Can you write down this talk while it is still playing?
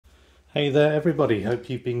Hey there everybody, hope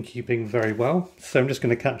you've been keeping very well. So I'm just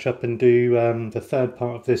going to catch up and do the third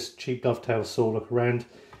part of this cheap dovetail saw look around.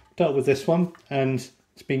 Dealt with this one and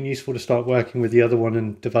it's been useful to start working with the other one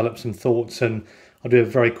and develop some thoughts, and I'll do a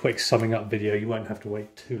very quick summing up video, you won't have to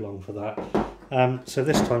wait too long for that. So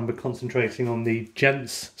this time we're concentrating on the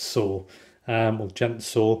GENT'S saw, or GENT'S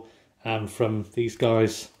saw from these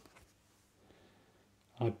guys.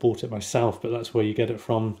 I bought it myself, but that's where you get it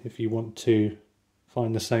from if you want to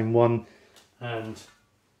find the same one. And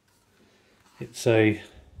it's a,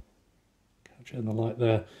 catch it in the light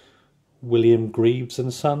there, Greaves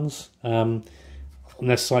and Sons. On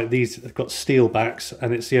their site these have got steel backs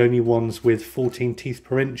and it's the only ones with 14 teeth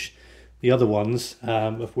per inch. The other ones,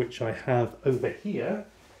 of which I have over here,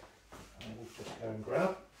 I will just go and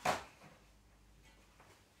grab.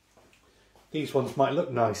 These ones might look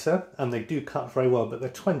nicer and they do cut very well, but they're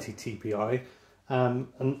 20 TPI and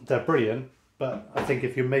they're brilliant. But I think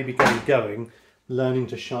if you're maybe getting going, learning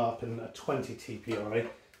to sharpen a 20 TPI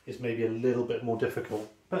is maybe a little bit more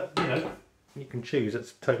difficult. But you know, you can choose,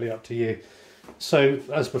 it's totally up to you. So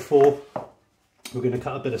as before, we're going to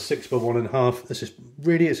cut a bit of 6x1.5. This is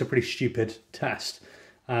really, it's a pretty stupid test.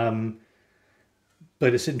 But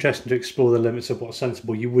it's interesting to explore the limits of what's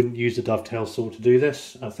sensible. You wouldn't use a dovetail saw to do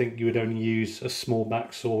this. I think you would only use a small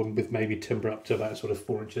back saw with maybe timber up to about sort of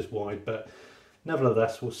 4 inches wide. But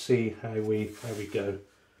nevertheless, we'll see how we go.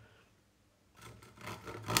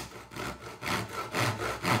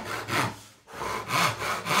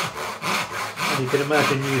 And you can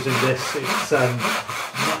imagine using this, it's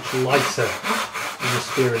much lighter than the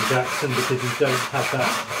Spear & Jackson because you don't have that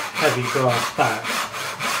heavy brass back.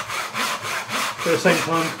 But at the same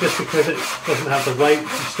time, just because it doesn't have the weight,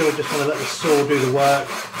 you still just want to let the saw do the work.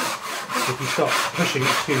 If you start pushing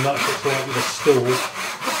it too much, it's likely to stall.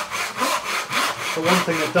 But one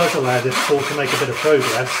thing that does allow this saw to make a bit of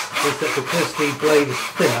progress is that because the blade is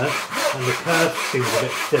thinner and the curve seems a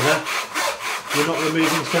bit thinner, you're not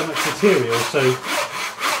removing so much material, so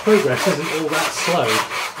progress isn't all that slow.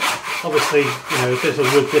 Obviously, you know, if there's a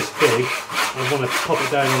wood this big, I want to pop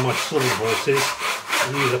it down on my sawing horses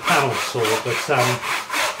and use a panel saw, but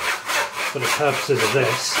for the purposes of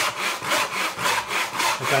this,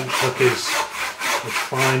 a bench hook is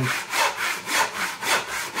fine.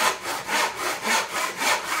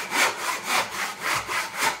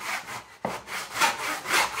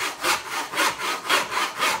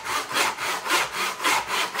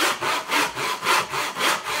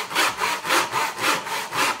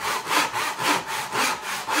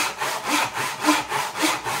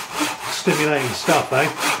 Stimulating stuff, eh?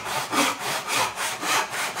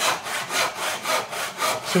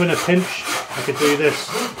 So in a pinch, I could do this.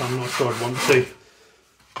 I'm not sure I'd want to.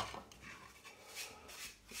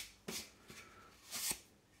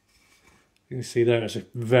 You can see there, it's a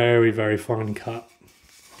very, very fine cut.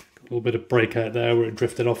 A little bit of breakout there where it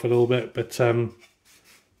drifted off a little bit, but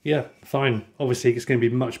yeah, fine. Obviously, it's going to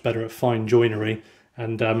be much better at fine joinery,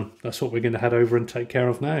 and that's what we're going to head over and take care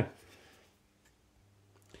of now.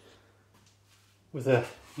 With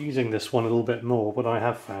using this one a little bit more, what I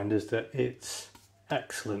have found is that it's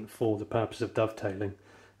excellent for the purpose of dovetailing.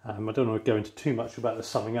 I don't want to go into too much about the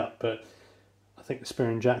summing up, but I think the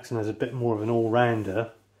Spear & Jackson is a bit more of an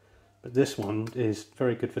all-rounder, but this one is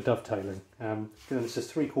very good for dovetailing. This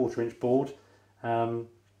is 3/4 inch board. You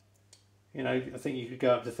know, I think you could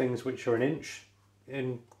go up to things which are 1 inch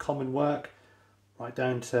in common work, right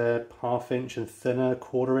down to 1/2 inch and thinner,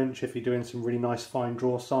 1/4 inch if you're doing some really nice fine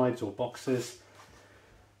draw sides or boxes.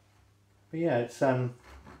 But yeah, it's pretty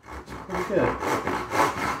good.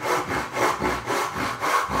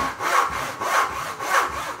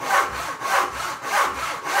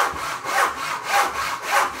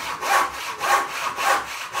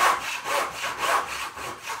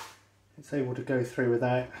 It's able to go through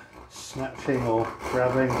without snatching or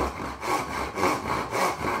grabbing.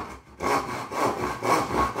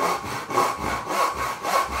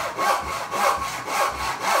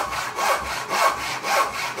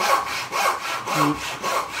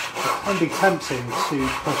 It can be tempting to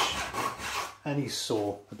push any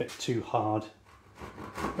saw a bit too hard,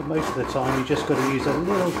 but most of the time you just got to use a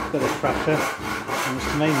little bit of pressure, and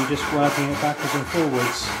it's mainly just working it backwards and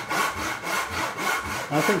forwards.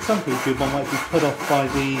 And I think some people might be put off by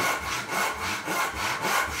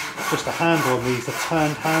just the handle on these, the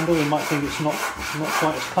turned handle. They might think it's not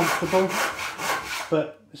quite as comfortable,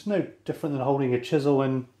 but it's no different than holding a chisel,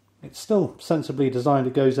 and it's still sensibly designed.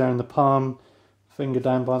 It goes down the palm, finger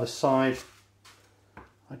down by the side.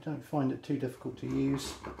 I don't find it too difficult to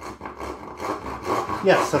use.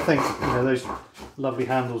 Yes, I think, you know, those lovely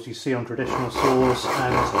handles you see on traditional saws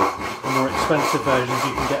and the more expensive versions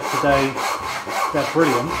you can get today. They're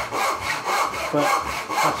brilliant, but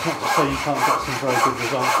that's not to say you can't get some very good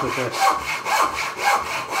results with this.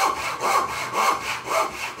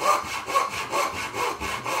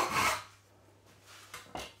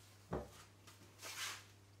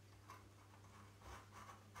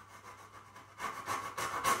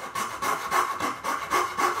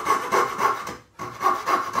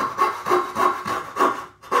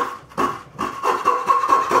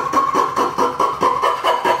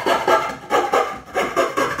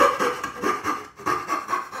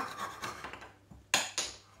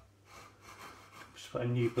 Put a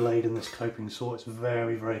new blade in this coping saw. It's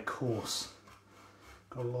very, very coarse.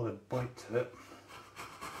 Got a lot of bite to it.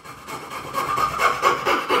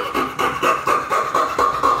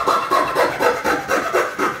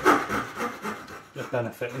 The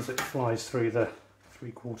benefit is it flies through the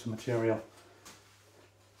 3/4 material.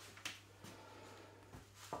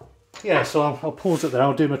 Yeah, so I'll pause it there.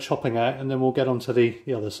 I'll do my chopping out and then we'll get on to the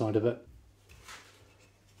other side of it.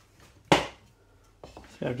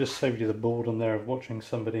 I've just saved you the boredom there of watching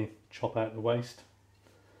somebody chop out the waste.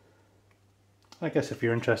 I guess if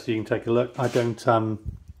you're interested, you can take a look. I'm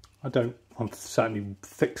certainly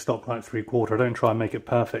thick stock like 3/4. I don't try and make it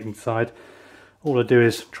perfect inside. All I do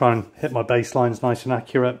is try and hit my baselines nice and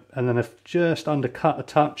accurate, and then if just undercut a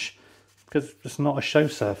touch, because it's not a show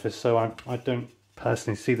surface, so I don't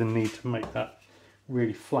personally see the need to make that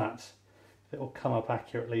really flat. It will come up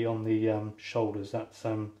accurately on the shoulders. That's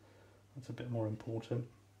a bit more important.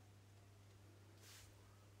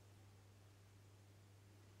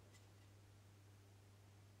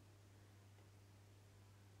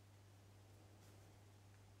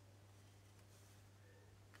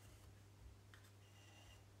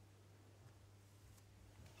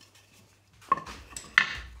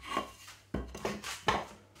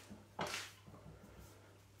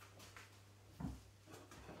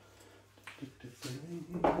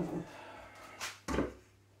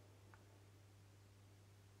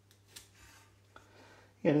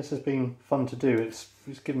 Yeah, this has been fun to do. It's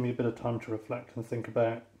given me a bit of time to reflect and think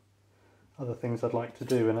about other things I'd like to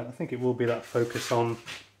do, and I think it will be that focus on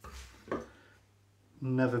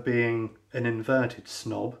never being an inverted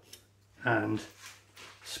snob and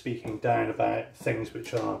speaking down about things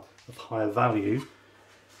which are of higher value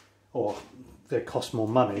or they cost more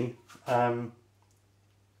money,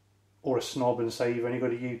 or a snob and say you've only got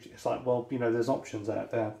to use. It's like, well, you know, there's options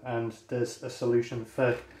out there and there's a solution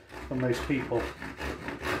for most people.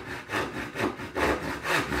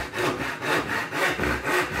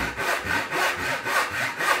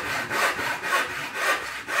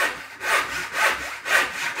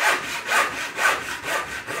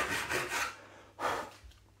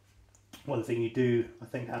 One thing you do, I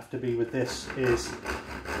think, have to be with this is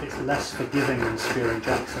it's less forgiving than Spear and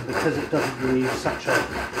Jackson because it doesn't leave such a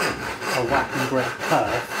whack and break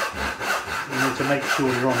curve. You need to make sure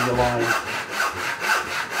you're on your line,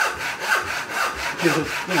 which is,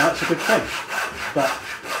 you know, that's a good thing. But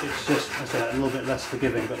it's just, I say, a little bit less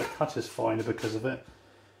forgiving, but the cut is finer because of it.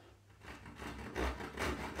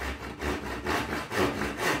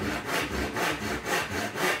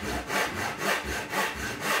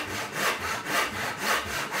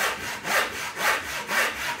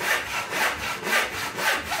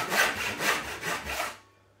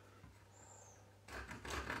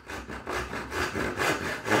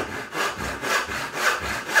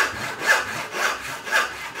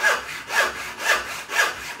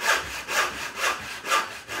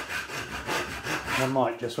 I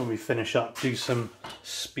might, just when we finish up, do some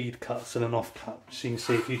speed cuts and an off cut, so you can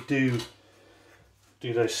see if you do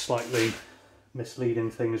those slightly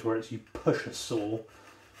misleading things where it's you push a saw,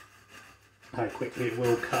 how quickly it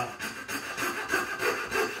will cut.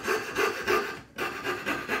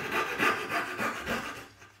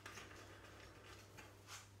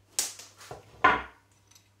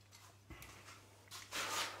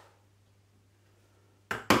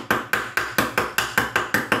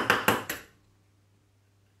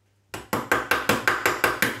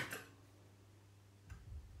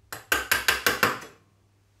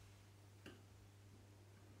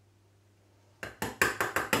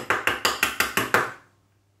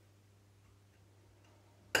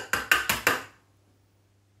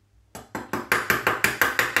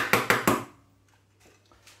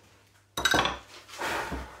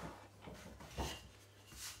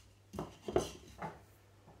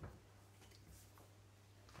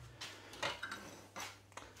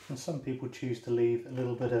 And some people choose to leave a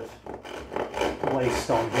little bit of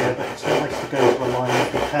waste on here, but it's nice to go to a line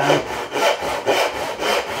if you can.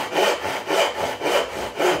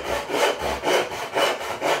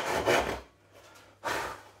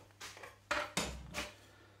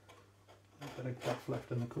 bit of guff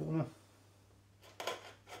left in the corner.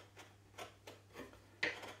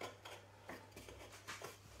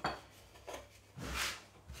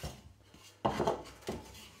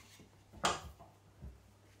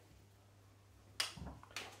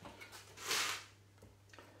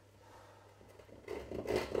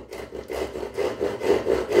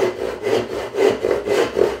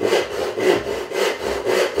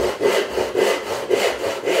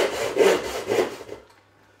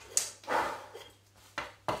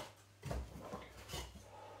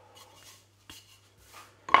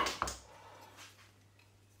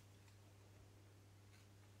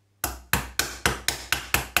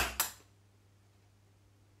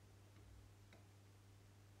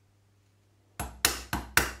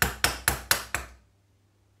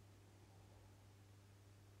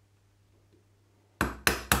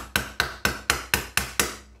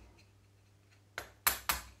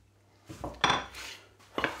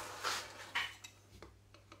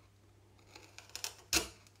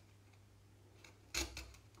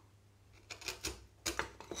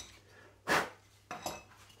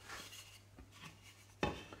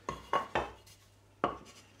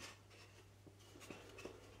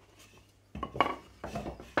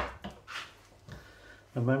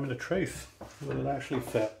 A moment of truth. Will it actually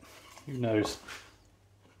fit? Who knows?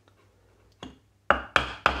 I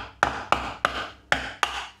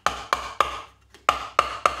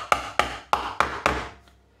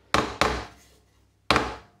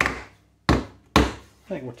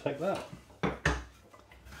think we'll take that.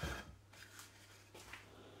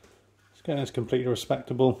 Again, it's completely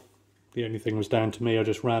respectable. The only thing was down to me, I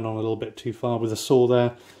just ran on a little bit too far with the saw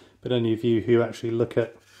there. But any of you who actually look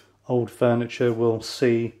at old furniture will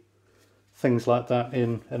see things like that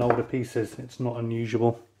in older pieces. It's not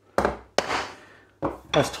unusual.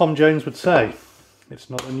 As Tom Jones would say, it's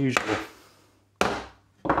not unusual.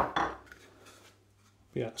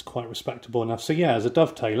 Yeah, it's quite respectable enough. So yeah, as a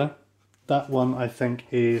dovetailer, that one I think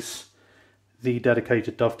is the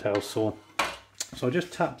dedicated dovetail saw. So I'll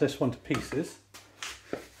just tap this one to pieces.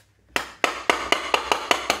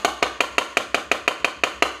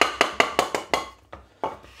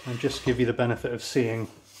 And just give you the benefit of seeing,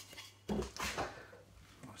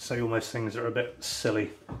 say, almost things that are a bit silly,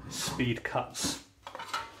 speed cuts,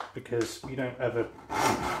 because you don't ever,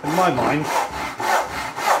 in my mind,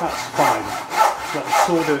 that's fine. Let the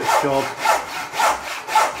saw do its job.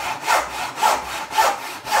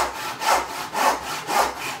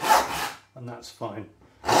 And that's fine.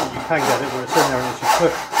 You can get it where it's in there and it's just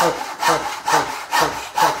push, push.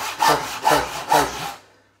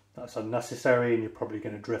 That's unnecessary and you're probably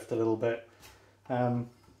going to drift a little bit.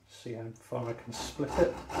 See how far I can split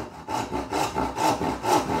it.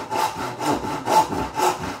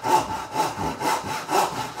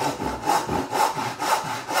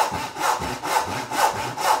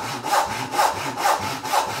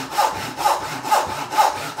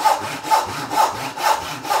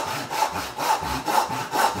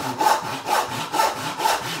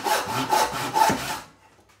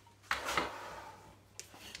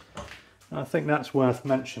 I think that's worth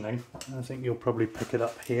mentioning. I think you'll probably pick it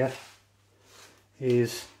up here.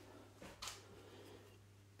 Is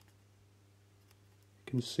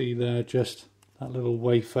you can see there just that little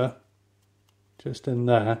wafer just in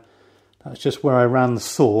there. That's just where I ran the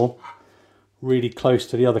saw really close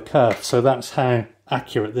to the other curve. So that's how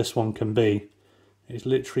accurate this one can be. It's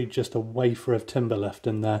literally just a wafer of timber left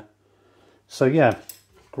in there. So yeah,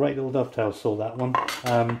 great little dovetail saw, that one.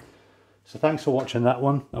 So thanks for watching that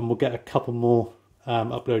one, and we'll get a couple more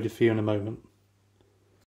uploaded for you in a moment.